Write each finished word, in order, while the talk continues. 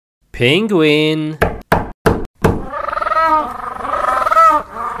Penguin.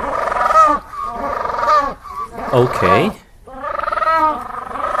 Okay.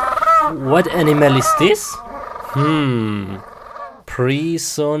 What animal is this?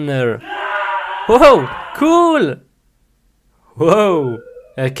 Prisoner. Whoa, cool. Whoa.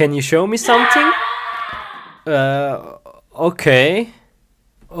 Can you show me something? Okay.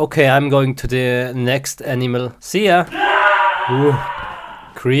 Okay, I'm going to the next animal. See ya. Ooh,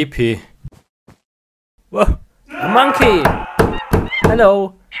 creepy. Whoa, a monkey.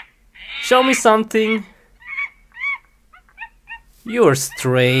 Hello. Show me something. You're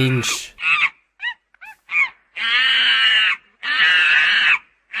strange.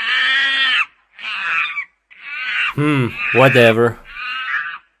 Whatever.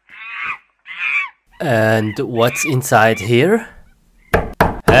 And what's inside here?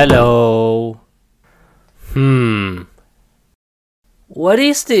 Hello. What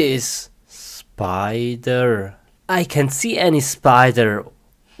is this? Spider. I can't see any spider.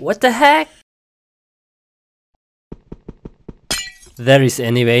 What the heck? There is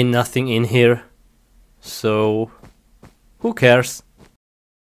anyway nothing in here. So, who cares?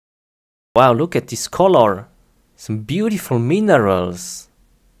 Wow, look at this color. Some beautiful minerals.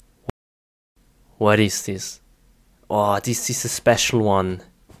 What is this? Oh, this is a special one.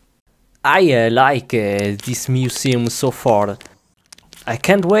 I like this museum so far. I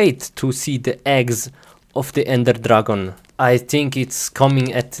can't wait to see the eggs of the Ender Dragon. I think it's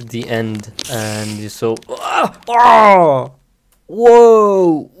coming at the end, and so. Whoa!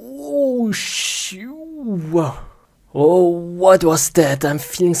 Oh, shoo! Oh, what was that? I'm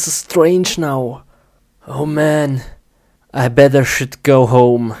feeling so strange now. Oh man, I better should go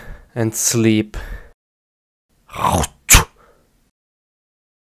home and sleep.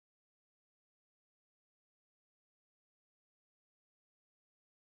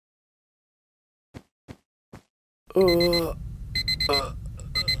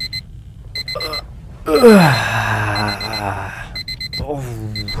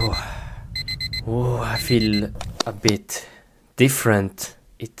 Oh, I feel a bit different.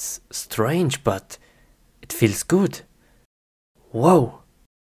 It's strange, but it feels good. Whoa!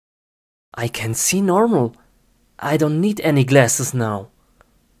 I can see normal. I don't need any glasses now.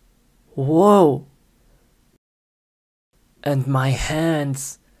 Whoa! And my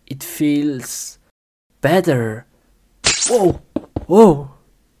hands, it feels better. Whoa! Whoa!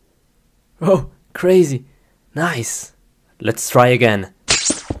 Oh, crazy. Nice. Let's try again.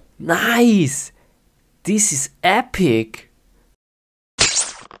 Nice! This is epic.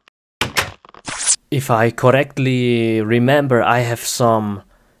 If I correctly remember, I have some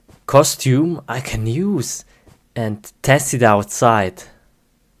costume I can use and test it outside.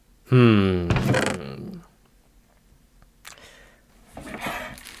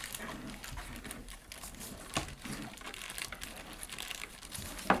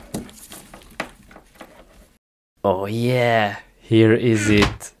 Oh yeah, here is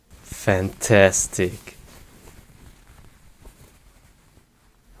it. Fantastic.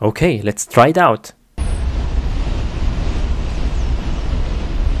 Okay, let's try it out.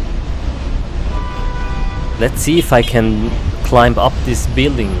 Let's see if I can climb up this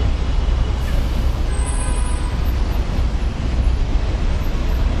building.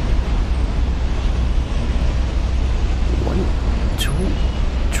 One, two,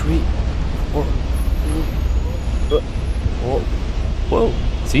 three, four. Whoa,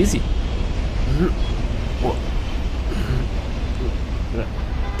 it's easy.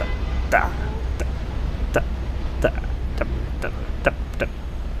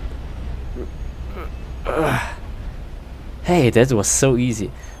 Hey, that was so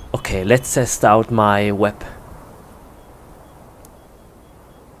easy. Okay, let's test out my web.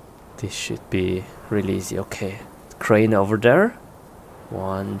 This should be really easy. Okay, crane over there.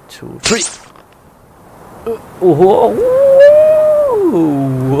 1, 2, 3. Whoa,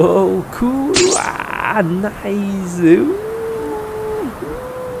 whoa, cool. Nice.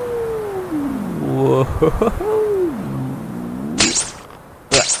 Whoa.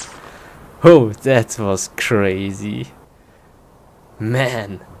 Oh, that was crazy.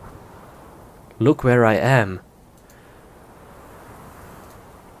 Man, look where I am.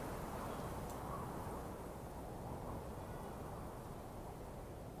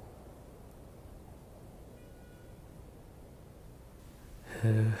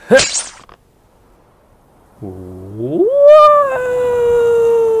 Whoa!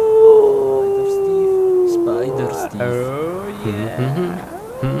 Spider Steve. Oh yeah.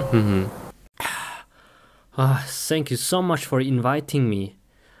 Thank you so much for inviting me.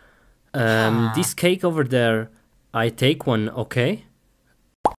 This cake over there, I take one, okay?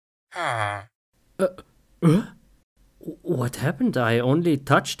 What happened? I only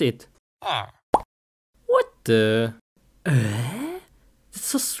touched it. What the? That's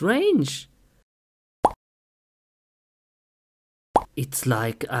so strange. It's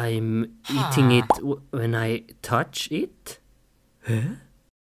like I'm eating it when I touch it.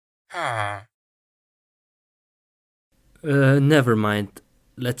 Never mind.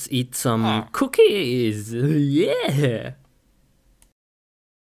 Let's eat some cookies. Yeah.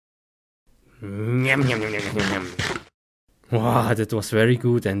 Wow, that was very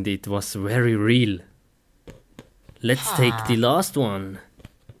good and it was very real. Let's take the last one.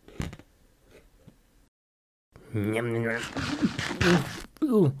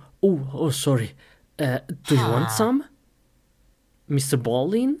 Oh, sorry. Do you want some? Mr.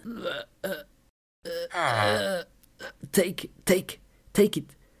 Baldwin? Take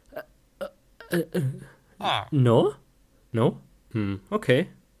it. No? No? Okay.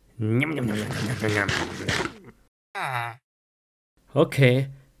 Okay.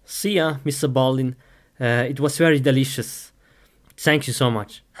 See ya, Mr. Baldwin. It was very delicious. Thank you so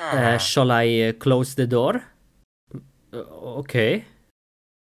much. Shall I close the door? Okay.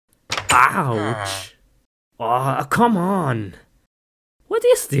 Ouch! Oh, come on! What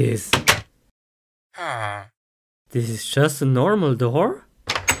is this? This is just a normal door?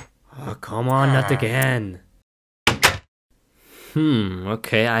 Oh, come on, not again.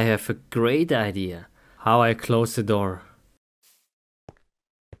 Okay, I have a great idea. How I close the door.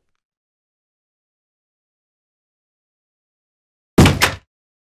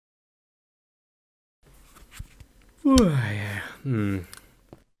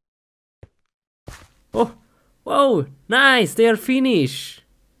 Oh, whoa, nice, they are finished.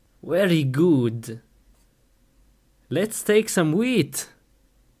 Very good. Let's take some wheat.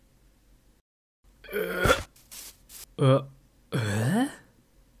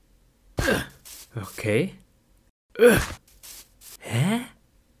 Okay.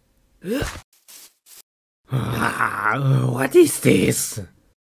 What is this?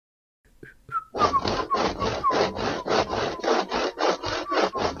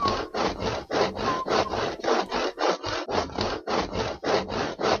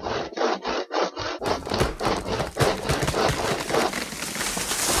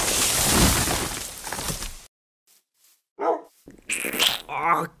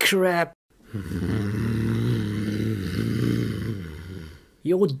 Oh crap!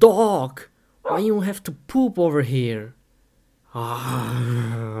 Yo dog! Why you have to poop over here?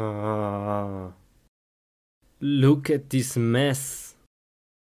 Look at this mess.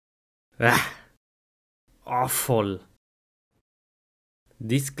 Awful.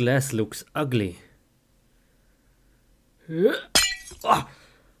 This glass looks ugly.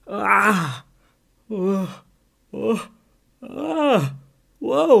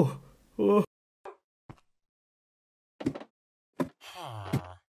 Whoa!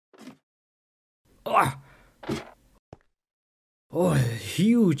 Oh,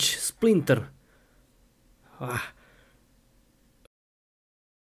 huge splinter.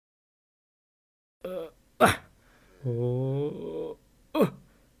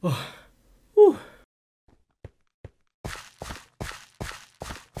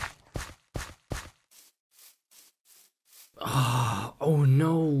 Oh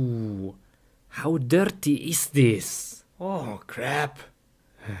no! How dirty is this? Oh crap!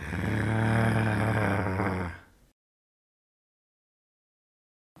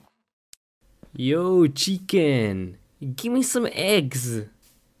 Yo, chicken! Give me some eggs!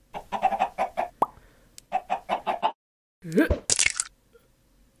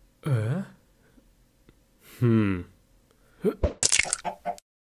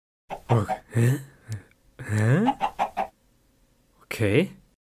 Okay.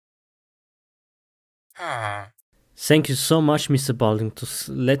 Thank you so much, Mr. Baldwin, to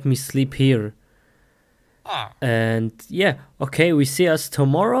let me sleep here. And yeah, okay, we see us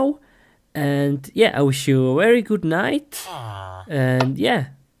tomorrow. And yeah, I wish you a very good night. And yeah,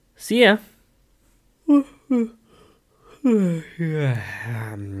 see ya. Oh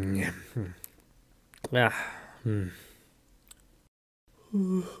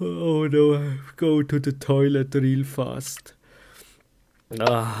no, I go to the toilet real fast. What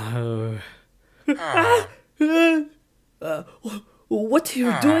are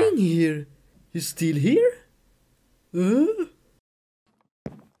you doing here? You still here?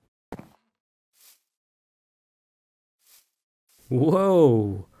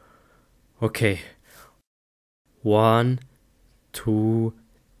 Whoa. Okay. 1, 2,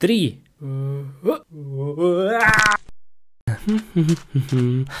 3.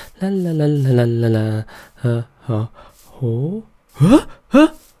 La la la la la la la. Oh. Huh?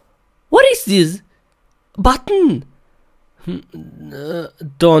 is this? Button.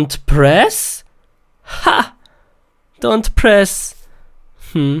 Don't press? Ha! Don't press.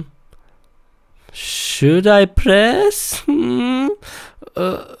 Should I press?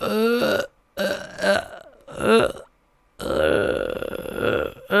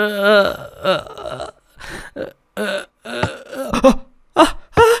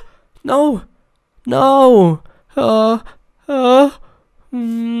 No. No.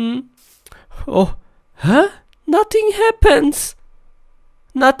 Oh, huh? Nothing happens.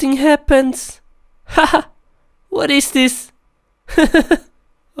 Nothing happens. Haha. What is this?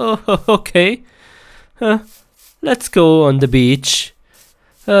 Oh, okay. Let's go on the beach.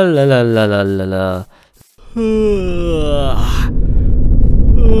 La la la la la la.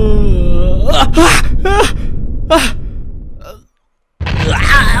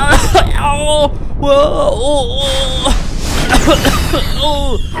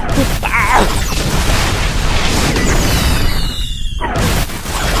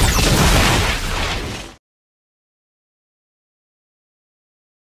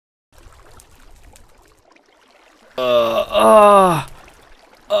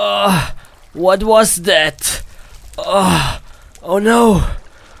 What was that? Oh no!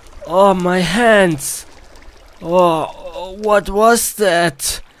 Oh, my hands! Oh, what was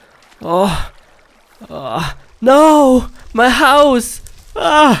that? Oh, no! My house!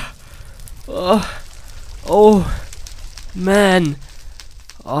 Oh, man!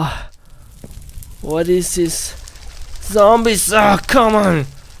 What is this? Zombies! Come on!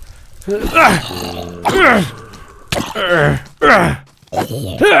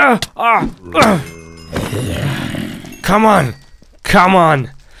 Come on! Come on!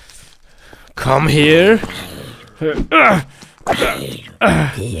 Come here!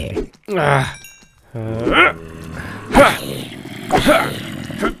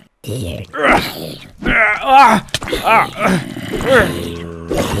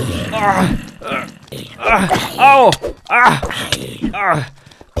 Oh!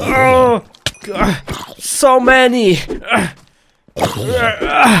 So many!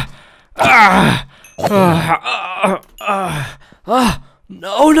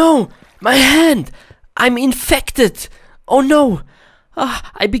 No, no! My hand! I'm infected! Oh no!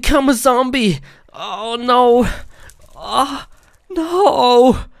 I become a zombie! Oh no!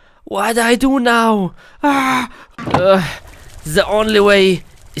 No! What do I do now? The only way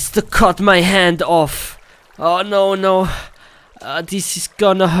is to cut my hand off. Oh no, no! This is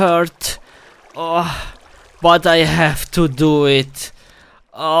gonna hurt. But I have to do it.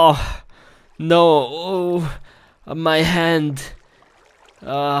 Oh no! My hand.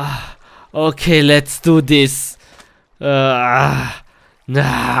 Okay, let's do this. Nah.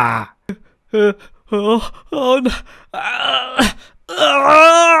 Oh no.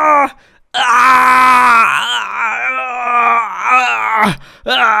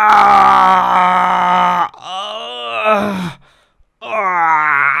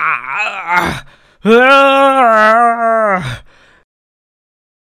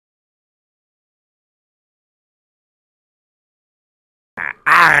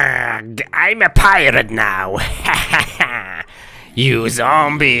 I'm a pirate now. You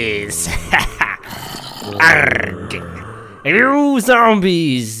zombies. Arg. You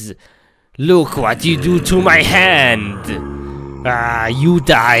zombies. Look what you do to my hand. You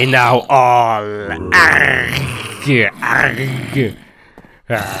die now all. Arg. Arg.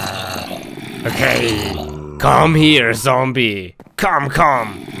 Okay. Come here, zombie. Come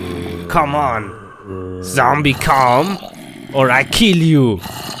on. Zombie, come. Or I kill you.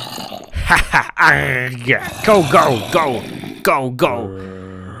 Go.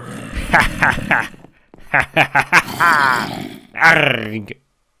 Arg.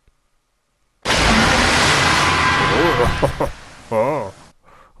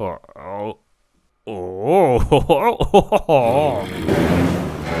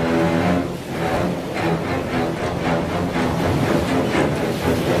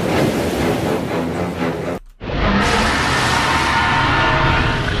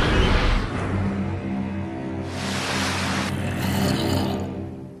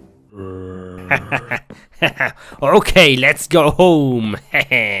 Okay, let's go home.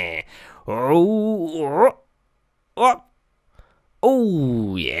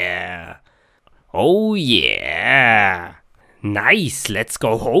 Oh yeah. Oh yeah. Nice, let's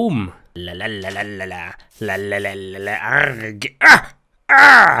go home. La la la la la la la la la la la. Arg.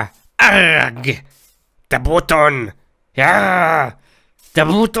 Arg. The button. Yeah. The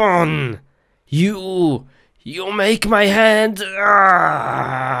button. You make my hand.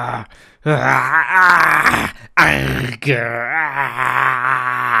 Arg.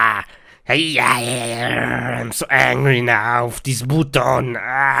 I'm so angry now of this button.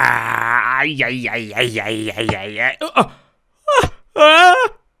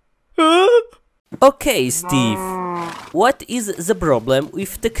 Okay, Steve. What is the problem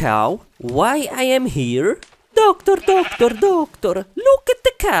with the cow? Why I am here? Doctor, doctor, doctor, look at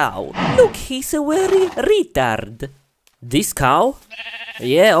the cow. Look, he's a very retard. This cow?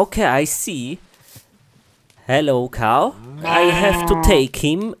 Yeah, okay, I see. Hello, cow. I have to take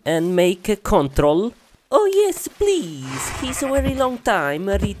him and make a control. Oh, yes, please. He's a very long time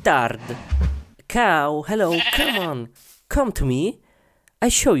a retard. Cow, hello, come on. Come to me. I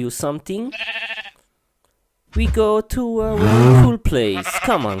show you something. We go to a very cool place.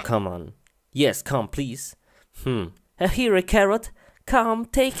 Come on, come on. Yes, come, please. Here a carrot. Come,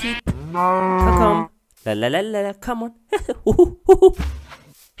 take it. Come. La la la la. Come on.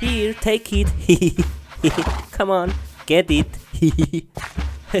 Here, take it. Come on, get it.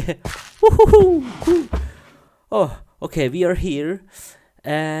 Oh, okay, we are here.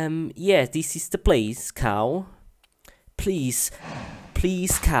 Yeah, this is the place, cow. Please,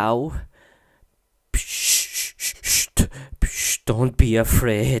 please, cow. Don't be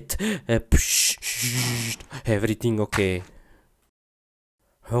afraid. Everything okay.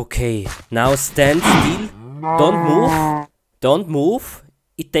 Okay, now stand still. Don't move. Don't move.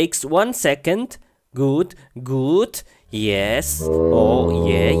 It takes 1 second. Good, good. Yes. Oh,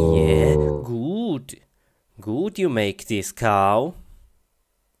 yeah, yeah. Good. Good, you make this, cow.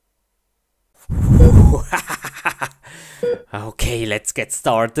 Okay, let's get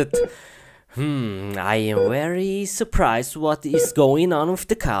started. I am very surprised what is going on with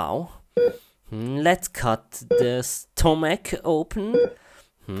the cow. Let's cut the stomach open.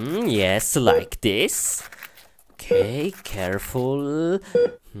 Yes, like this. Okay, careful.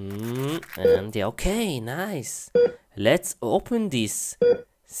 And yeah, okay, nice. Let's open this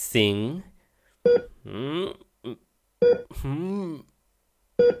thing. Oh.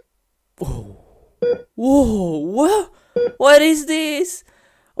 Whoa, what is this?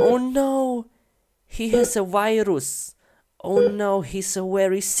 Oh no, he has a virus. Oh no, he's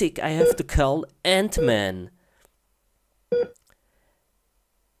very sick. I have to call Ant-Man.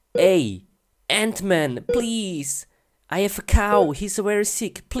 Hey, Ant-Man, please. I have a cow. He's very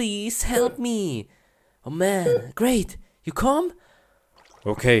sick. Please help me. Oh man, great. You come?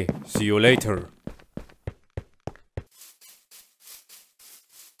 Okay, see you later.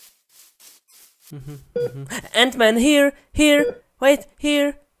 Ant-Man, here. Wait,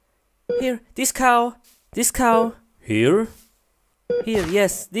 here. This cow. Here? Here,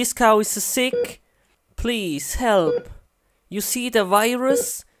 yes, this cow is sick. Please help. You see the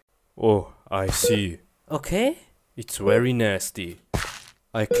virus? Oh, I see. Okay. It's very nasty.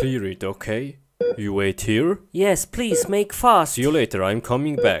 I clear it, okay? You wait here? Yes, please, make fast. See you later, I'm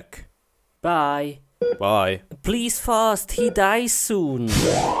coming back. Bye. Bye. Please fast, he dies soon.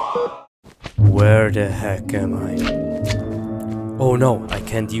 Where the heck am I? Oh no, I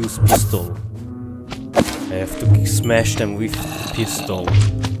can't use pistol. I have to smash them with the pistol.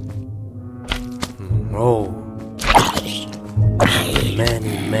 Oh.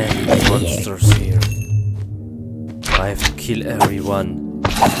 Many monsters here. I have to kill everyone.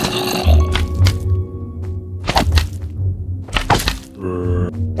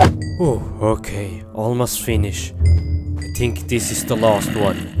 Oh, okay, almost finished. I think this is the last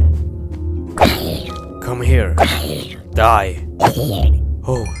one. Come here. Die.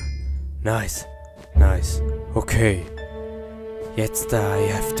 Oh, nice. Okay. Jetzt I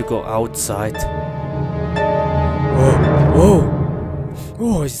have to go outside.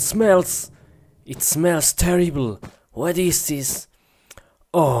 Oh, it smells terrible. What is this?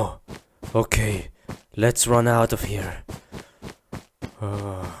 Oh, okay. Let's run out of here.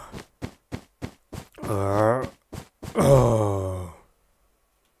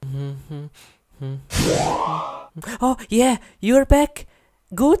 Oh, yeah, you're back.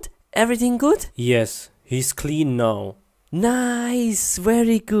 Good? Everything good? Yes, he's clean now. Nice,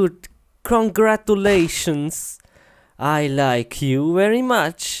 very good. Congratulations. I like you very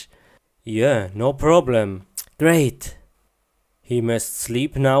much. Yeah, no problem. Great. He must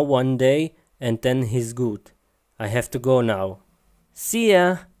sleep now one day and then he's good. I have to go now. See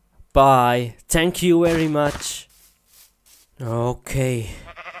ya. Bye. Thank you very much. Okay,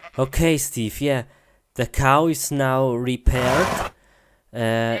 Steve, yeah. The cow is now repaired.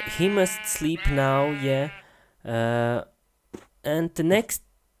 He must sleep now, yeah. And the next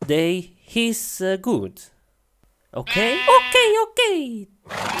day he's good. Okay? Okay.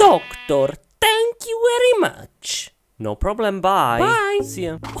 Doctor, thank you very much. No problem, bye. Bye. See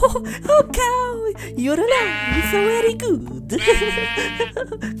ya. Oh, cow, you're alive, so very good.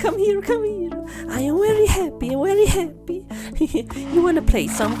 Come here, come here. I am very happy, very happy. You wanna play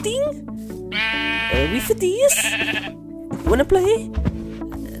something? With this? Wanna play?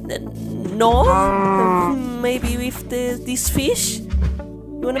 No? Maybe with this fish?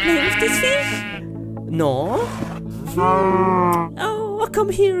 You wanna play with this fish? No? Oh, come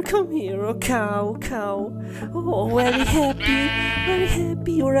here, oh cow, cow. Oh, very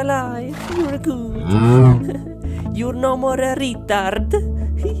happy, you're alive, you're good. You're no more a retard.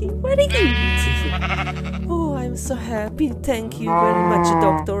 Very good. Oh, I'm so happy, thank you very much,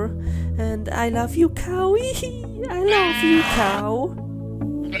 doctor. And I love you, cow. I love you, cow.